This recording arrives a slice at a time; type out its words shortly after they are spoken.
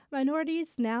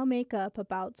Minorities now make up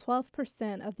about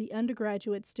 12% of the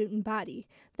undergraduate student body.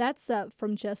 That's up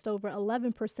from just over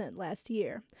 11% last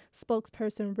year.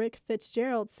 Spokesperson Rick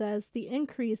Fitzgerald says the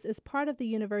increase is part of the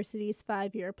university's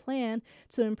 5 year plan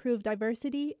to improve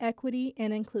diversity, equity,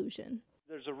 and inclusion.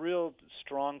 There's a real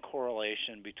strong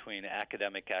correlation between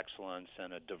academic excellence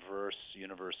and a diverse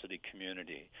university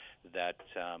community that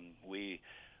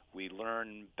we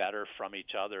learn better from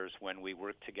each other when we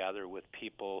work together with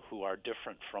people who are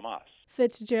different from us.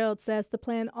 Fitzgerald says the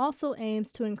plan also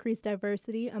aims to increase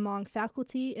diversity among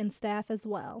faculty and staff as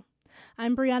well.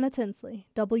 I'm Brianna Tinsley,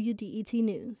 WDET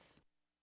News.